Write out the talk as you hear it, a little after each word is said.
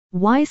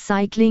Why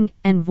cycling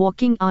and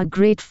walking are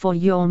great for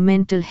your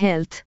mental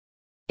health.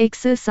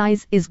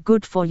 Exercise is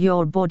good for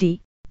your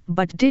body,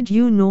 but did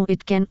you know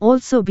it can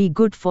also be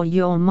good for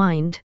your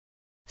mind?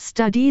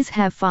 Studies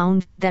have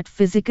found that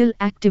physical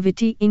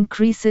activity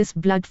increases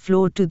blood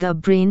flow to the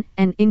brain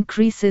and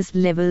increases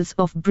levels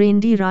of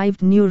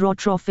brain-derived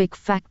neurotrophic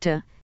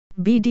factor,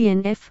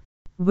 BDNF,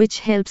 which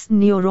helps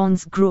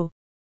neurons grow.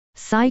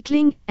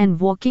 Cycling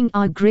and walking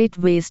are great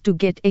ways to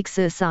get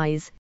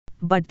exercise,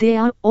 but they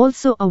are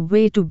also a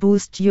way to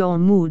boost your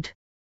mood.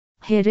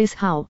 Here is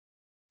how.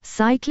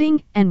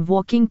 Cycling and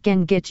walking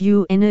can get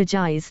you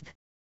energized.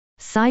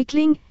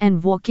 Cycling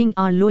and walking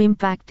are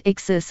low-impact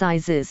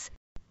exercises,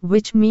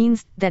 which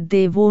means that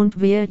they won't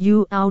wear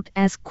you out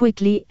as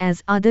quickly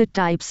as other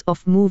types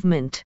of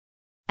movement.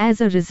 As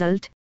a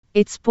result,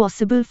 it's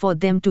possible for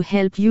them to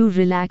help you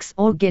relax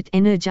or get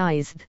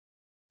energized.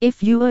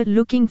 If you are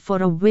looking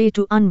for a way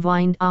to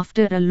unwind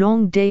after a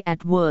long day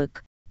at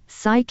work,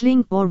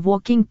 cycling or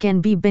walking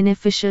can be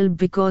beneficial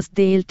because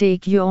they'll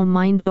take your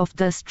mind off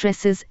the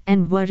stresses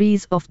and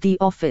worries of the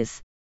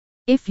office.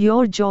 If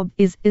your job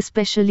is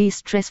especially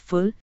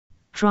stressful,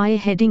 try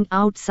heading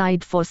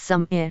outside for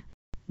some air.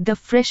 The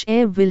fresh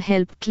air will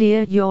help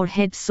clear your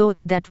head so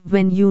that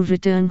when you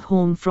return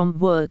home from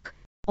work,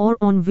 or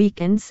on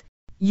weekends,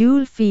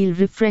 you'll feel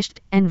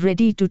refreshed and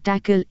ready to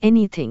tackle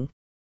anything.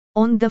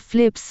 On the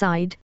flip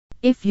side,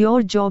 if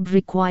your job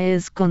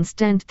requires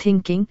constant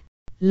thinking,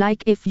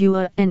 like if you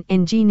are an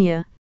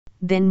engineer,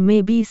 then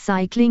maybe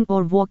cycling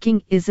or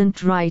walking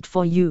isn't right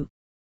for you.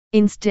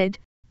 Instead,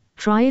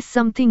 try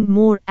something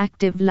more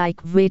active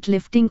like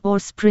weightlifting or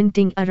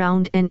sprinting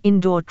around an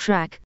indoor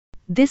track.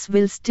 This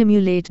will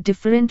stimulate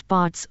different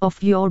parts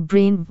of your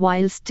brain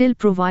while still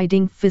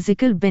providing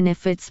physical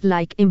benefits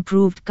like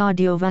improved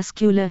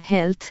cardiovascular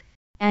health,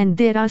 and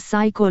there are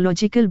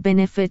psychological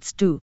benefits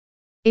too.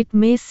 It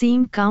may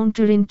seem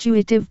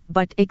counterintuitive,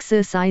 but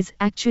exercise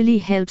actually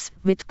helps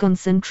with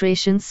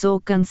concentration, so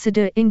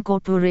consider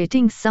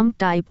incorporating some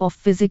type of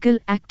physical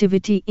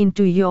activity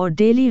into your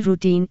daily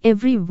routine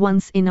every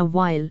once in a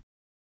while.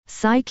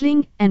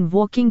 Cycling and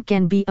walking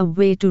can be a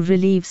way to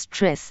relieve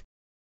stress.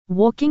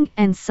 Walking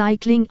and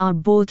cycling are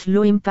both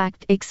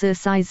low-impact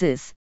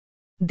exercises.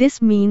 This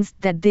means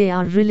that they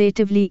are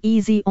relatively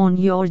easy on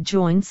your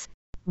joints,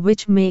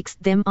 which makes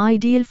them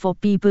ideal for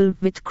people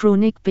with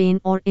chronic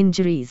pain or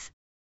injuries.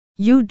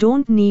 You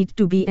don't need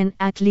to be an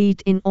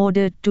athlete in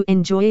order to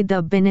enjoy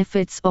the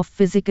benefits of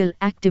physical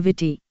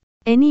activity.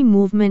 Any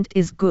movement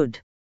is good.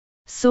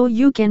 So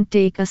you can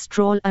take a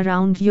stroll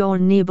around your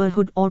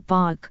neighborhood or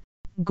park,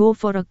 go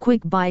for a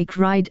quick bike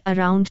ride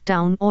around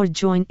town, or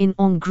join in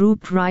on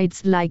group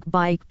rides like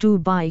Bike to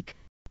Bike,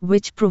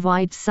 which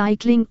provide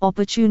cycling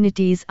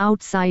opportunities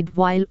outside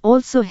while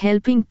also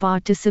helping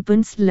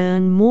participants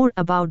learn more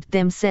about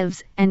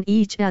themselves and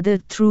each other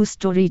through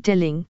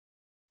storytelling.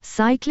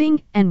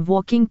 Cycling and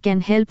walking can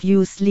help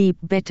you sleep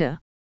better.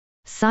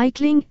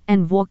 Cycling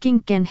and walking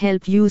can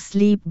help you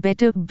sleep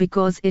better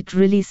because it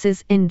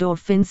releases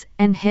endorphins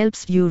and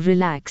helps you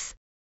relax.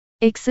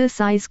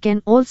 Exercise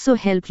can also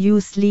help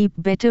you sleep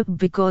better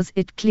because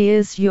it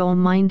clears your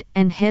mind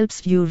and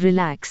helps you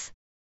relax.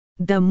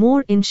 The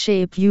more in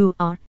shape you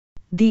are,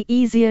 the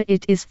easier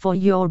it is for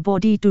your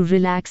body to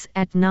relax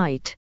at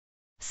night.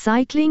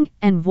 Cycling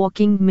and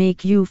walking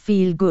make you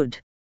feel good.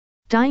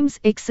 Times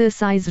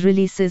exercise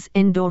releases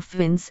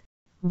endorphins,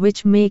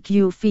 which make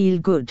you feel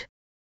good.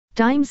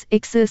 Times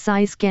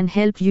exercise can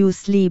help you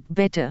sleep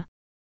better.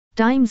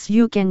 Times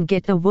you can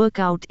get a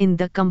workout in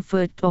the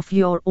comfort of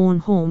your own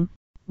home,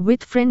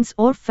 with friends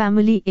or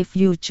family if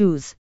you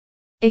choose.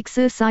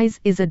 Exercise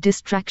is a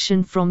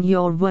distraction from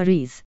your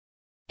worries.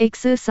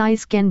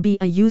 Exercise can be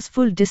a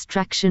useful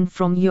distraction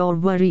from your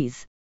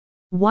worries.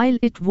 While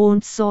it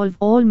won't solve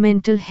all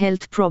mental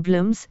health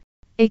problems,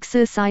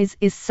 exercise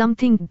is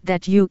something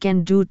that you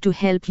can do to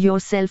help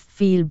yourself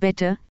feel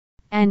better,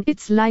 and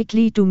it's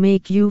likely to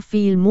make you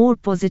feel more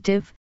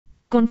positive,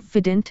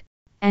 confident,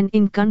 and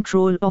in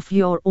control of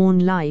your own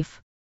life.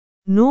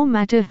 No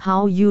matter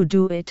how you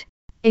do it,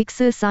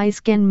 exercise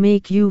can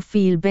make you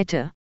feel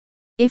better.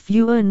 If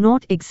you are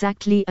not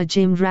exactly a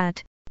gym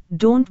rat,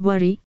 don't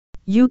worry,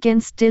 you can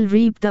still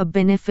reap the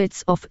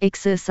benefits of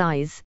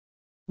exercise.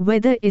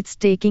 Whether it's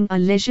taking a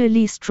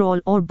leisurely stroll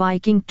or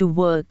biking to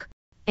work,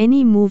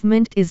 any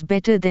movement is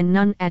better than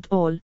none at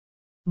all.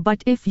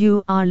 But if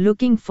you are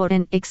looking for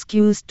an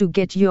excuse to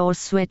get your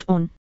sweat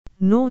on,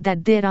 know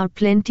that there are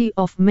plenty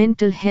of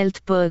mental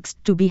health perks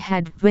to be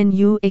had when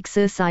you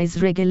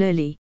exercise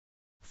regularly.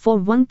 For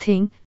one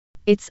thing,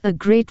 it's a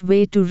great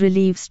way to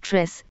relieve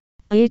stress.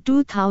 A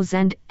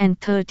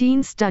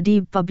 2013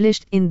 study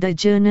published in the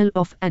Journal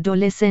of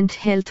Adolescent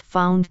Health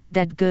found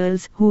that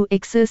girls who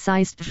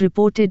exercised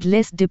reported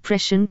less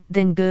depression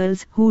than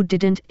girls who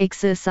didn't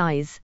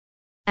exercise.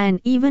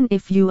 And even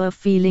if you are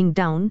feeling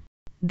down,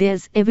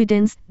 there's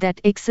evidence that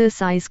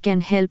exercise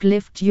can help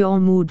lift your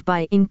mood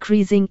by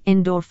increasing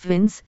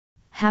endorphins,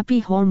 happy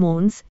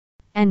hormones,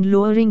 and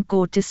lowering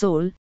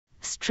cortisol,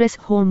 stress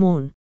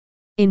hormone.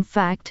 In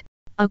fact,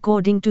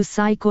 according to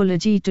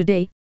Psychology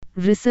Today,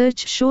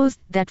 Research shows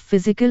that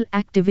physical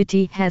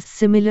activity has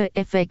similar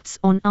effects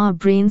on our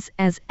brains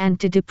as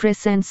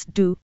antidepressants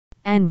do,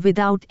 and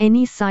without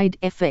any side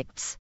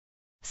effects.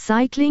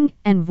 Cycling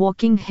and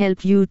walking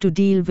help you to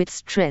deal with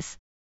stress.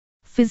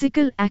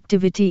 Physical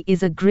activity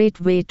is a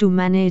great way to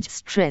manage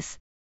stress.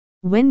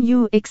 When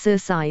you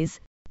exercise,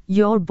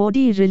 your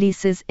body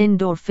releases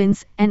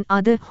endorphins and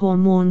other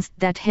hormones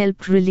that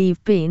help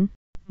relieve pain,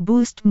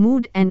 boost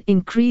mood and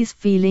increase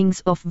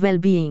feelings of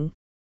well-being.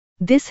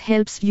 This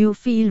helps you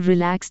feel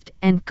relaxed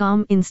and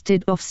calm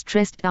instead of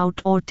stressed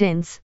out or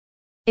tense.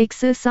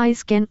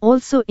 Exercise can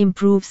also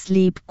improve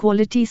sleep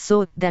quality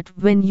so that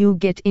when you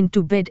get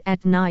into bed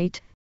at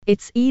night,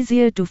 it's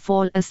easier to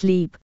fall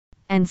asleep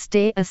and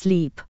stay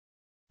asleep.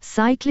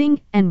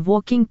 Cycling and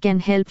walking can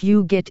help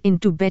you get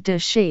into better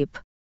shape.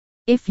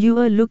 If you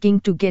are looking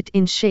to get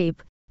in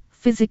shape,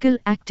 physical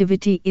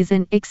activity is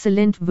an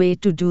excellent way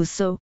to do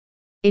so.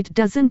 It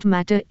doesn't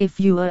matter if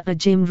you are a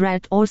gym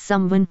rat or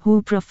someone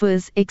who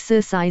prefers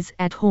exercise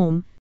at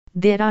home,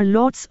 there are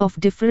lots of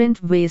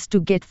different ways to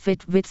get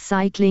fit with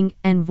cycling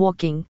and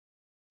walking.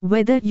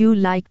 Whether you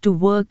like to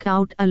work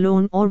out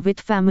alone or with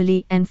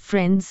family and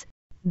friends,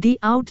 the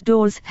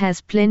outdoors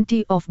has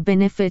plenty of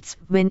benefits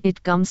when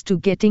it comes to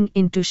getting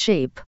into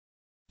shape.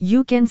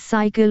 You can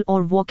cycle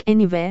or walk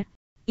anywhere,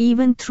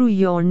 even through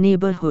your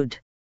neighborhood.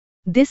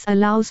 This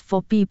allows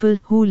for people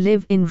who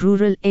live in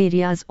rural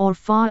areas or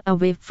far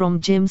away from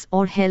gyms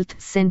or health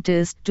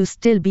centers to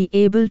still be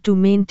able to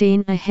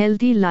maintain a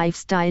healthy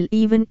lifestyle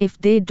even if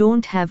they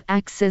don't have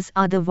access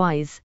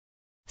otherwise.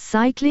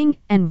 Cycling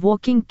and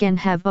walking can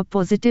have a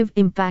positive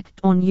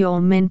impact on your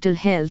mental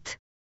health.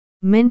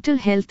 Mental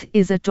health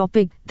is a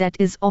topic that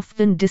is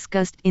often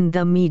discussed in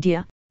the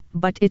media,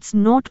 but it's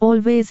not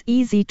always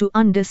easy to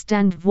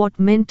understand what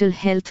mental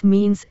health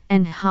means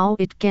and how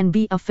it can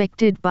be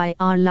affected by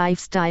our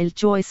lifestyle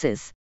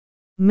choices.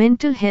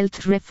 Mental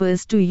health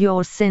refers to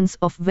your sense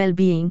of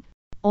well-being,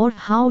 or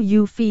how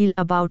you feel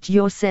about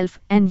yourself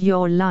and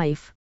your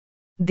life.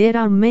 There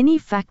are many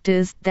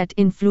factors that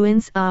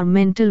influence our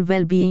mental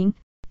well-being,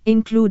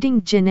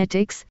 including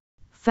genetics,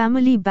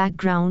 family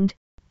background,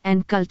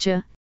 and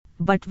culture.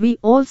 But we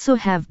also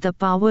have the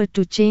power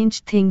to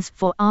change things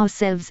for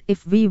ourselves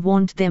if we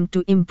want them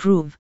to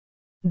improve.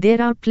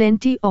 There are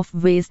plenty of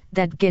ways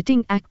that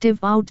getting active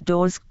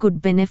outdoors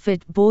could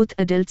benefit both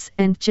adults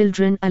and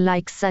children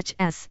alike, such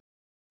as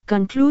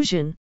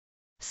conclusion.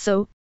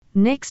 So,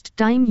 next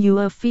time you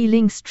are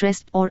feeling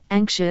stressed or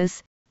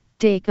anxious,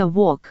 take a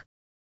walk.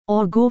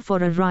 Or go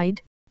for a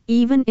ride,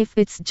 even if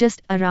it's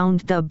just around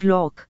the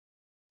block.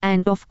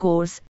 And of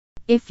course,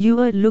 if you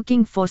are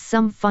looking for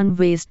some fun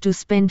ways to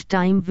spend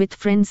time with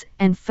friends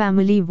and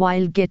family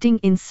while getting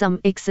in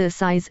some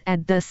exercise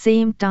at the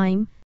same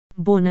time,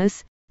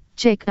 bonus,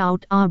 check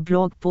out our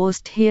blog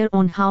post here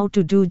on how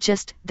to do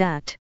just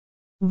that.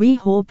 We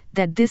hope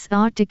that this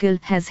article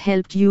has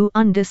helped you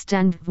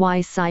understand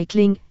why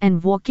cycling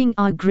and walking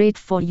are great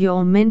for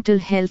your mental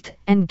health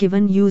and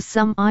given you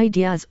some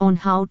ideas on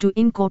how to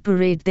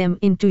incorporate them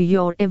into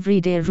your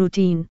everyday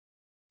routine.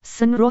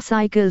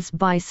 Sunrocycles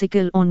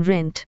bicycle on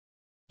rent.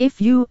 If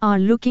you are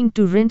looking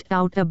to rent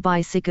out a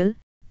bicycle,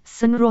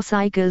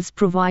 Sunrocycles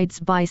provides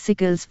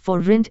bicycles for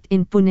rent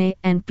in Pune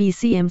and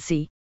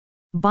PCMC.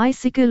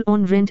 Bicycle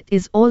on rent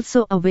is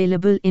also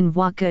available in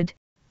Wakad,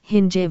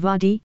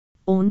 Hinjewadi,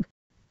 Onk,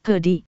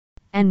 Kurdi,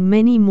 and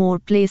many more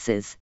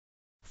places.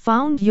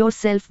 Found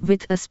yourself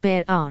with a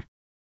spare hour?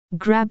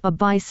 Grab a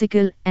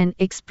bicycle and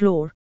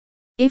explore.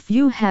 If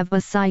you have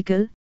a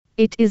cycle,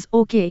 it is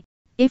okay,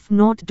 if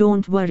not,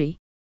 don't worry.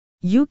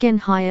 You can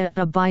hire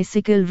a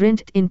bicycle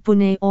rent in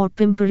Pune or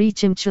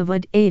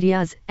Pimpri-Chinchwad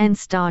areas and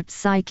start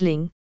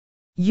cycling.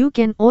 You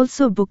can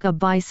also book a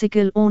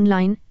bicycle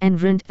online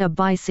and rent a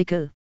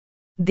bicycle.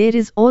 There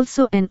is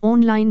also an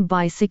online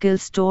bicycle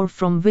store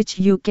from which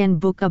you can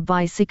book a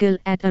bicycle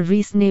at a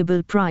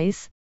reasonable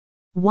price.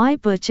 Why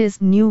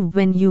purchase new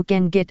when you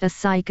can get a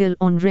cycle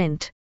on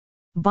rent?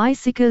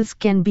 Bicycles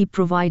can be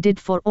provided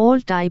for all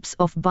types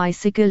of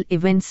bicycle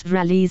events,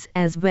 rallies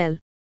as well.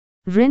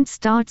 Rent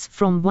starts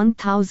from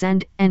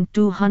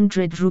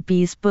 1,200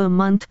 rupees per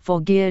month for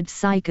geared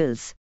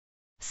cycles.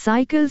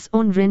 Cycles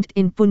on rent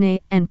in Pune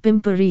and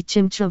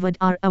Pimpri-Chinchwad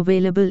are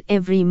available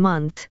every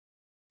month.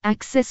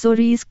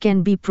 Accessories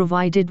can be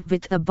provided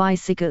with a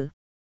bicycle.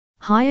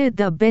 Hire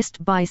the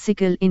best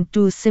bicycle in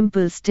 2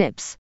 simple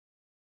steps.